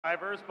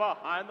Drivers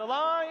behind the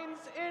lines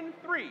in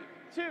 3,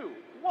 2,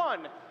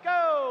 1,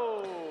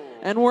 go!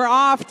 And we're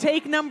off.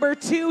 Take number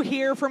 2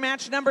 here for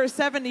match number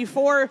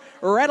 74.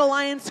 Red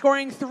Alliance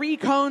scoring 3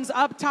 cones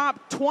up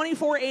top,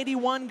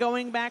 2481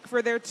 going back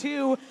for their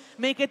 2.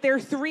 Make it their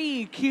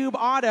 3 cube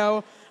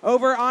auto.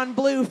 Over on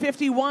blue,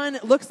 51,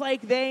 looks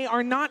like they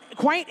are not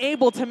quite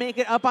able to make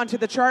it up onto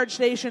the charge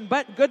station,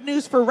 but good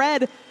news for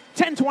red,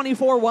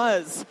 1024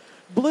 was.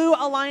 Blue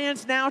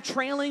Alliance now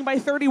trailing by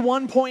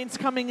 31 points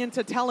coming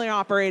into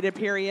teleoperated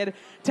period.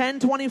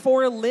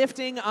 1024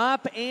 lifting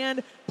up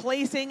and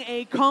placing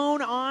a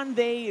cone on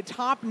the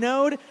top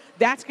node.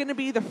 That's going to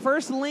be the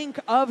first link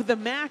of the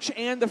match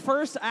and the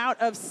first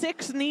out of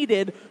 6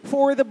 needed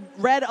for the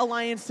Red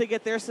Alliance to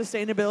get their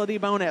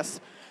sustainability bonus.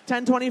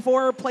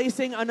 1024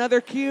 placing another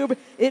cube.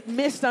 It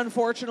missed,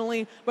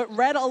 unfortunately, but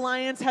Red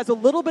Alliance has a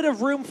little bit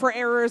of room for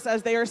errors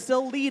as they are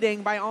still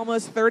leading by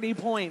almost 30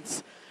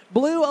 points.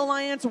 Blue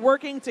Alliance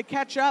working to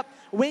catch up.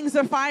 Wings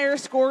of Fire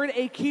scored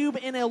a cube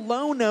in a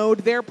low node.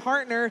 Their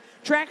partner,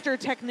 Tractor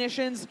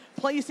Technicians,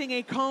 placing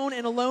a cone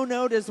in a low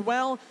node as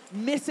well,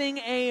 missing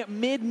a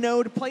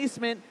mid-node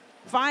placement.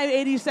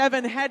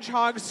 587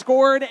 Hedgehog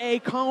scored a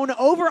cone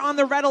over on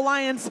the Red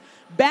Alliance.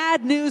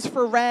 Bad news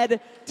for red.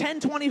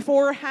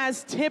 1024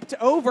 has tipped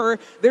over.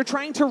 They're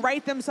trying to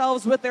right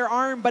themselves with their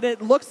arm, but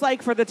it looks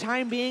like for the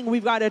time being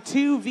we've got a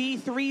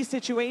 2v3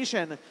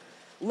 situation.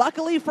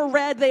 Luckily for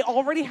red, they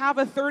already have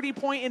a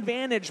 30-point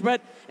advantage, but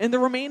in the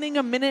remaining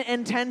 1 minute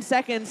and 10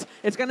 seconds,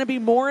 it's going to be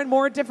more and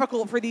more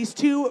difficult for these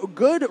 2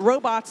 good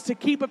robots to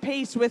keep a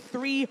pace with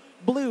 3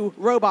 blue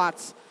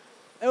robots.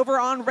 Over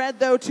on red,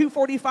 though,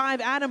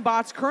 245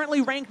 Adambots, currently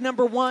ranked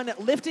number 1,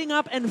 lifting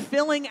up and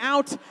filling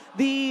out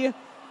the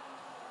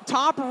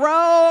top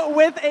row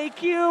with a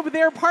cube.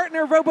 Their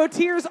partner,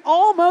 Robotics,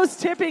 almost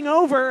tipping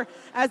over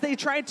as they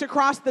tried to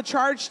cross the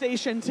charge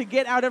station to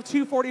get out of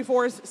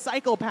 244's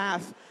cycle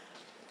path.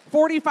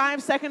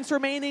 45 seconds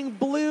remaining.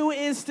 Blue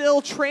is still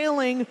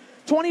trailing.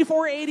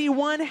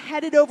 2481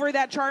 headed over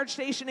that charge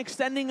station,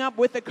 extending up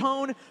with the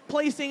cone,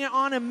 placing it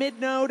on a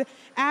mid node.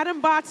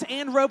 Adambots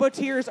and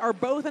Robotics are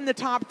both in the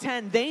top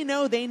 10. They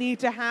know they need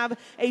to have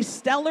a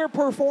stellar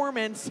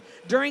performance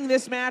during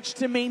this match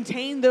to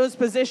maintain those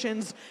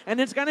positions,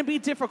 and it's going to be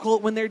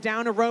difficult when they're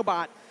down a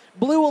robot.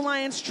 Blue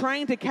Alliance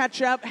trying to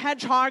catch up.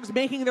 Hedgehogs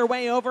making their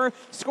way over,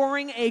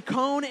 scoring a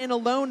cone in a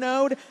low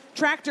node.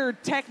 Tractor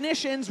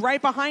Technicians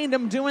right behind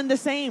them doing the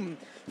same.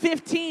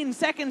 15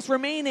 seconds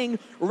remaining.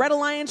 Red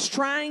Alliance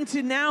trying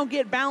to now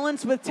get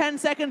balance with 10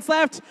 seconds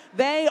left.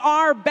 They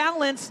are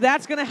balanced.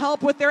 That's going to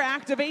help with their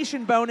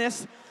activation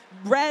bonus.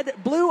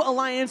 Blue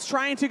Alliance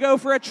trying to go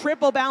for a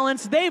triple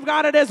balance. They've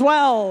got it as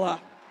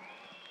well.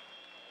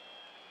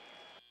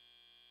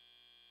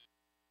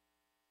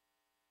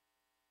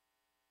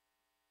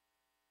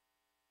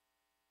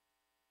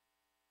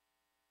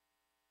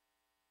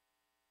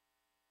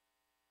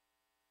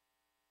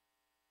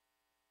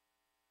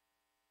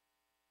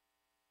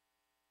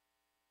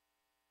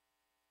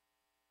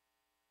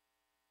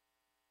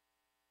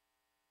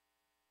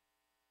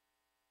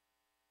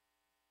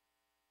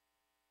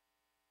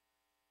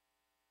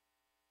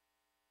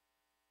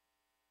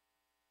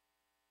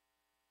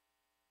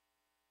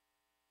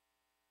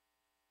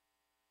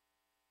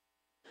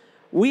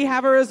 We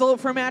have a result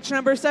for match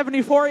number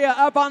 74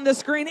 up on the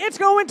screen. It's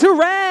going to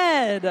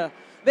red.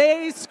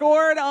 They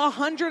scored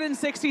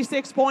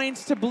 166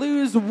 points to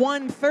blue's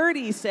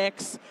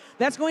 136.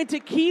 That's going to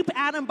keep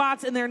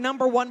Adambots in their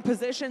number 1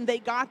 position. They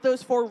got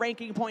those 4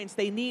 ranking points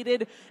they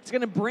needed. It's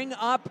going to bring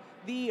up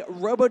the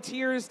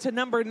Robotics to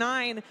number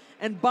 9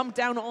 and bump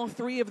down all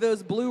 3 of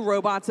those blue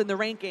robots in the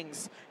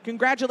rankings.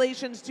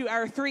 Congratulations to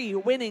our 3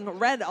 winning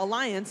Red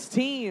Alliance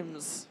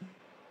teams.